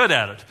very good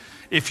at it.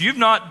 If you've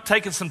not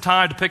taken some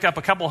time to pick up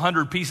a couple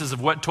hundred pieces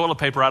of wet toilet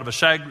paper out of a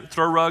shag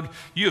throw rug,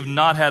 you have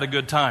not had a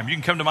good time. You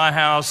can come to my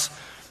house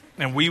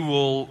and we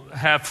will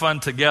have fun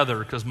together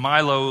because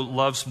Milo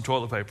loves some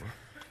toilet paper.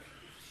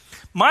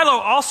 Milo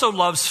also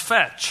loves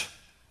fetch.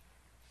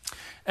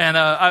 And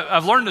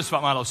I've learned this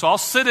about Milo. So I'll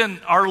sit in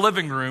our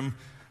living room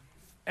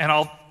and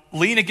I'll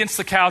lean against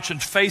the couch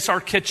and face our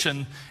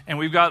kitchen, and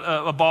we've got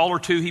a ball or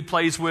 2 he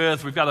plays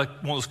with. We've got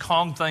one of those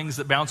Kong things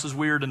that bounces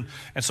weird, and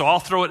so I'll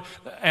throw it,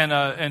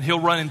 and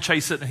he'll run and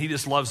chase it, and he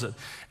just loves it.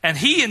 And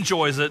he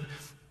enjoys it,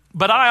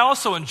 but I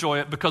also enjoy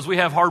it because we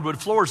have hardwood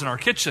floors in our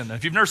kitchen.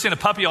 If you've never seen a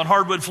puppy on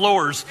hardwood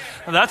floors,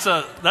 that's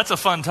a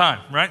fun time,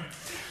 right?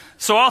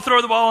 So I'll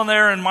throw the ball in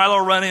there, and Milo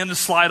will run in and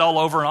slide all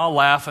over, and I'll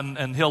laugh,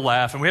 and he'll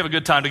laugh, and we have a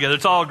good time together.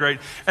 It's all great.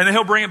 And then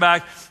he'll bring it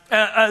back.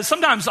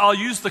 Sometimes I'll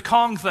use the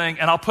Kong thing,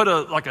 and I'll put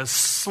a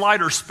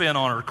slider spin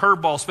on it, or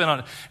curveball spin on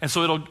it, and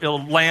so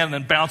it'll land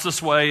and bounce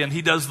this way. And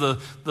he does the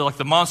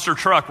monster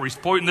truck where he's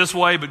pointing this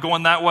way but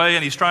going that way,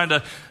 and he's trying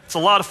to. It's a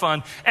lot of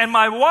fun. And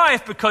my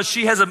wife, because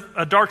she has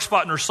a dark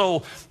spot in her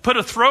soul, put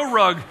a throw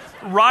rug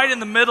right in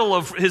the middle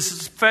of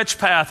his fetch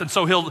path, and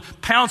so he'll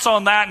pounce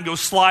on that and go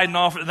sliding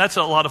off it, and that's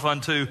a lot of fun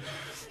too.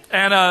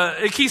 And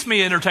it keeps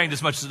me entertained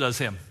as much as it does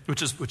him,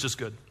 which is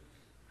good.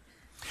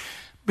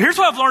 But here's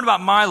what I've learned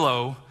about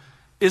Milo.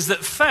 Is that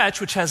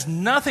fetch, which has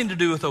nothing to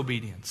do with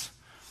obedience,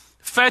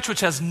 fetch,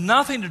 which has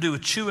nothing to do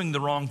with chewing the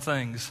wrong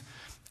things,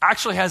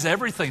 actually has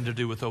everything to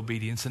do with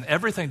obedience and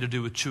everything to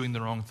do with chewing the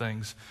wrong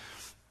things,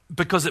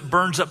 because it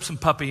burns up some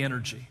puppy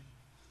energy.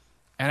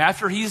 And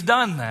after he's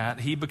done that,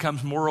 he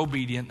becomes more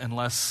obedient and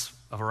less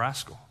of a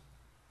rascal.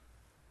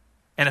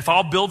 And if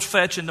I'll build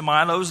fetch into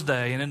Milo's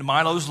day and into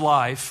Milo's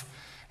life,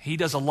 he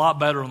does a lot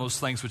better on those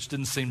things which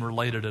didn't seem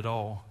related at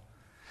all.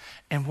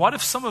 And what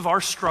if some of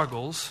our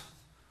struggles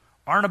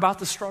aren't about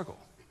the struggle?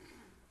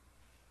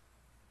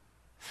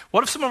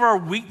 What if some of our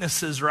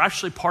weaknesses are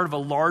actually part of a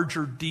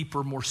larger,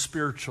 deeper, more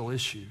spiritual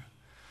issue?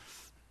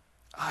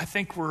 I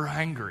think we're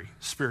hangry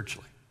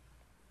spiritually.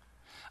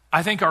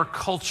 I think our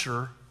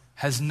culture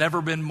has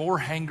never been more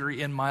hangry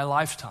in my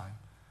lifetime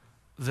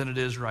than it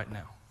is right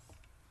now.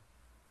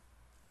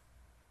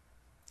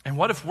 And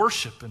what if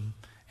worship and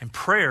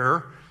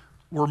prayer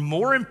were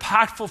more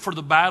impactful for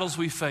the battles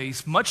we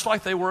face, much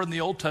like they were in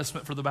the Old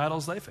Testament for the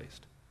battles they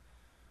faced?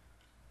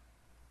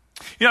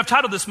 You know, I've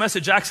titled this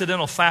message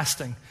Accidental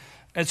Fasting.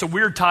 And it's a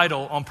weird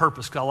title on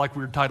purpose because I like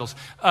weird titles.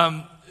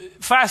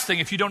 Fasting,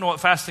 if you don't know what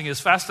fasting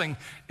is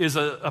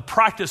a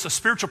practice, a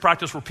spiritual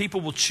practice where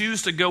people will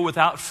choose to go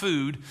without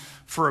food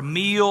for a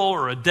meal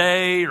or a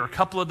day or a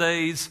couple of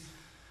days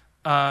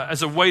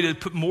as a way to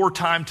put more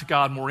time to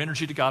God, more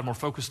energy to God, more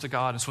focus to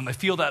God. And so when they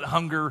feel that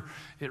hunger,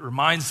 it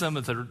reminds them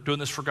that they're doing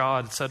this for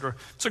God, etc.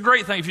 It's a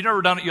great thing. If you've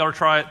never done it, you ought to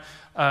try it.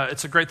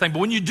 It's a great thing. But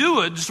when you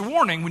do it, just a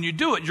warning, when you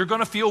do it, you're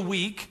going to feel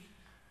weak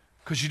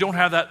because you don't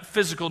have that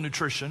physical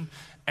nutrition.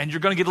 And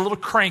you're going to get a little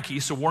cranky,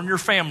 so warn your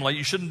family.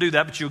 You shouldn't do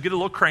that, but you'll get a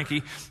little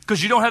cranky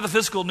because you don't have the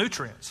physical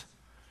nutrients.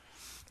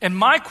 And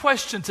my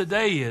question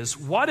today is,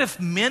 what if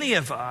many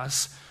of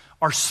us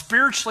are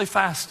spiritually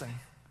fasting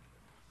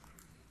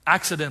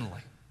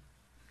accidentally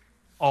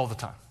all the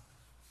time?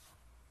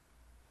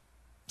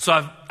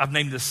 So I've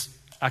named this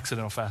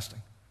accidental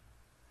fasting.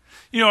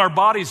 You know, our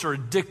bodies are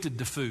addicted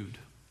to food.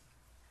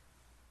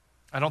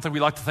 I don't think we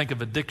like to think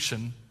of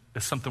addiction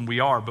as something we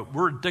are, but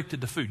we're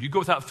addicted to food. You go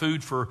without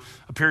food for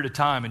a period of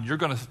time, and you're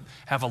going to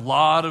have a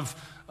lot of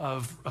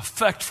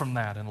effect from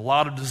that and a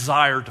lot of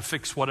desire to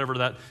fix whatever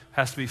that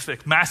has to be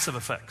fixed. Massive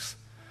effects.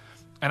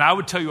 And I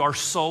would tell you, our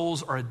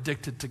souls are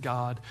addicted to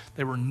God.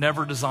 They were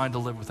never designed to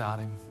live without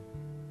Him.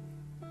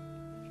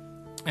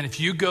 And if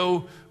you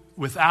go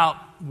without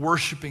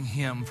worshiping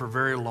Him for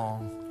very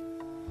long,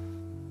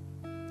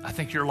 I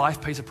think your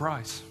life pays a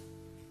price.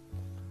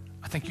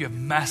 I think you have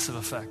massive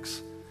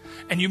effects.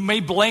 And you may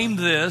blame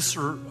this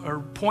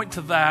or point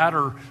to that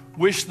or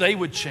wish they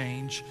would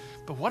change.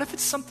 But what if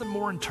it's something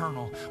more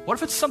internal? What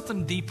if it's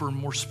something deeper and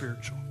more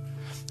spiritual?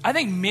 I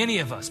think many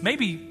of us,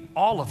 maybe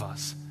all of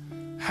us,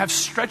 have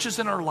stretches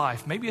in our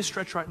life, maybe a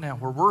stretch right now,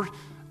 where we're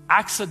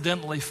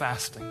accidentally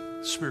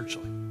fasting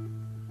spiritually.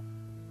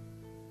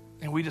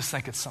 And we just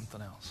think it's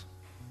something else.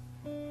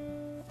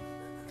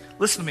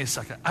 Listen to me a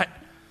second.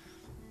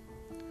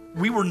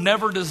 We were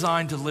never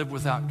designed to live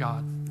without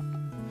God.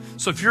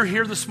 So if you're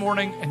here this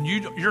morning and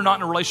you're not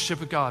in a relationship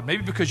with God,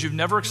 maybe because you've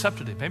never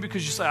accepted Him, maybe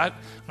because you say, I'm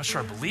not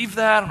sure I believe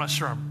that, I'm not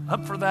sure I'm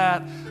up for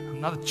that,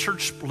 I'm not a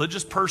church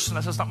religious person,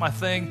 that's just not my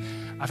thing,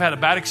 I've had a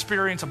bad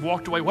experience, I've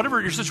walked away, whatever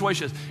your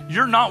situation is,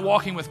 you're not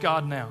walking with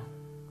God now.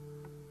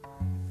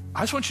 I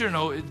just want you to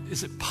know,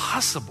 is it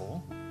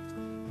possible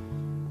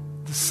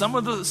that some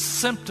of the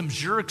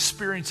symptoms you're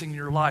experiencing in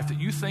your life that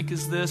you think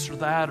is this or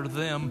that or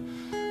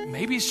them,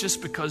 maybe it's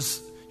just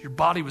because your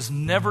body was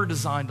never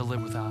designed to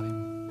live without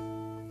Him.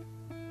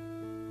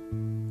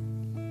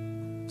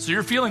 So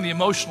you're feeling the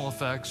emotional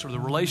effects or the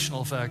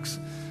relational effects,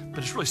 but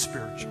it's really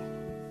spiritual.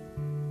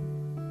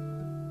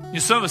 You know,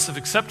 some of us have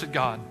accepted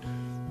God,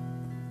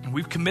 and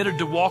we've committed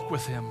to walk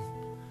with Him.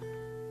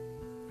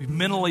 We've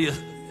mentally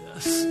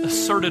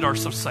asserted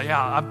ourselves, say, yeah,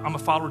 I'm a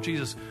follower of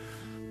Jesus.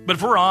 But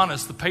if we're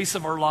honest, the pace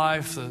of our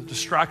life, the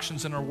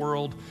distractions in our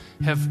world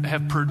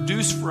have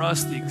produced for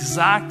us the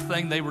exact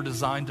thing they were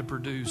designed to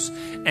produce.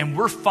 And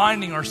we're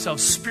finding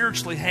ourselves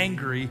spiritually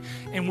hangry,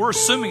 and we're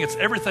assuming it's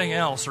everything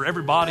else or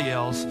everybody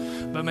else,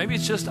 but maybe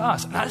it's just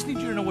us. And I just need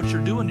you to know what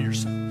you're doing to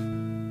yourself.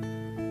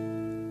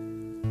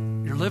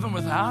 You're living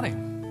without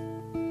Him,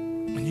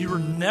 and you were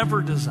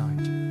never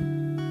designed to.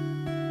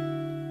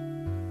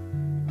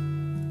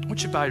 I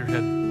want you to bow your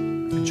head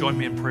and join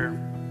me in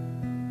prayer.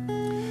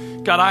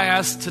 God, I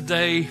ask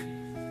today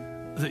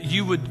that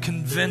you would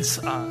convince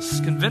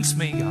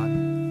me, God,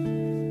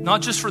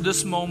 not just for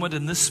this moment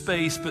in this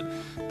space, but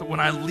when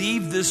I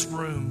leave this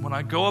room, when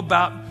I go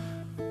about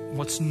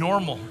what's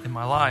normal in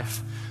my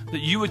life,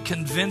 that you would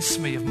convince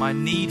me of my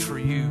need for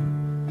you.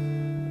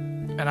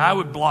 And I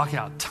would block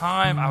out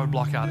time, I would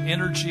block out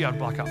energy, I would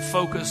block out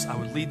focus, I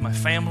would lead my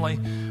family,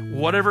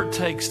 whatever it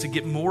takes to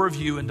get more of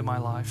you into my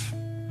life.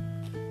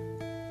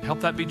 Help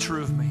that be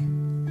true of me.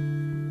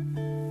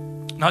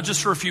 Not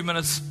just for a few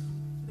minutes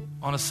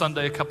on a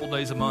Sunday, a couple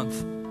days a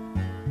month,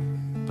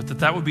 but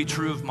that would be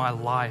true of my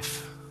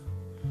life.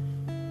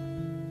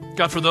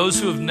 God, for those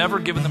who have never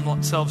given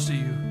themselves to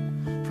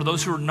you, for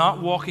those who are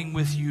not walking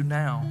with you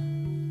now,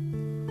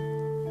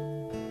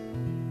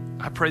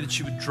 I pray that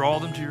you would draw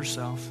them to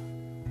yourself,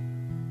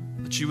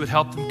 that you would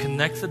help them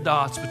connect the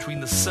dots between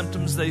the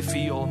symptoms they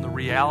feel and the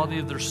reality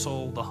of their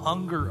soul, the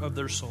hunger of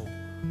their soul.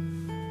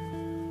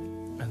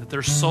 And that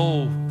their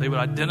soul, they would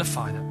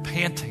identify that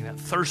panting, that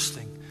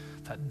thirsting,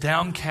 that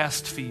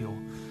downcast feel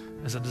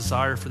as a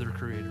desire for their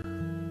Creator.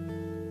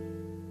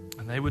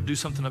 And they would do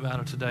something about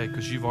it today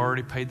because you've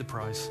already paid the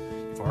price.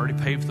 You've already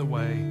paved the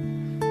way.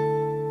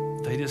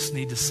 They just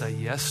need to say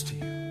yes to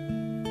you.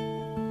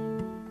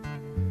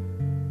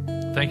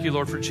 Thank you,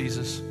 Lord, for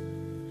Jesus,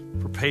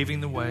 for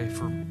paving the way,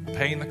 for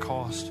paying the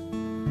cost,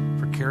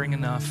 for caring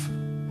enough.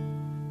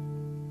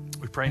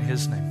 We pray in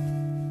his name.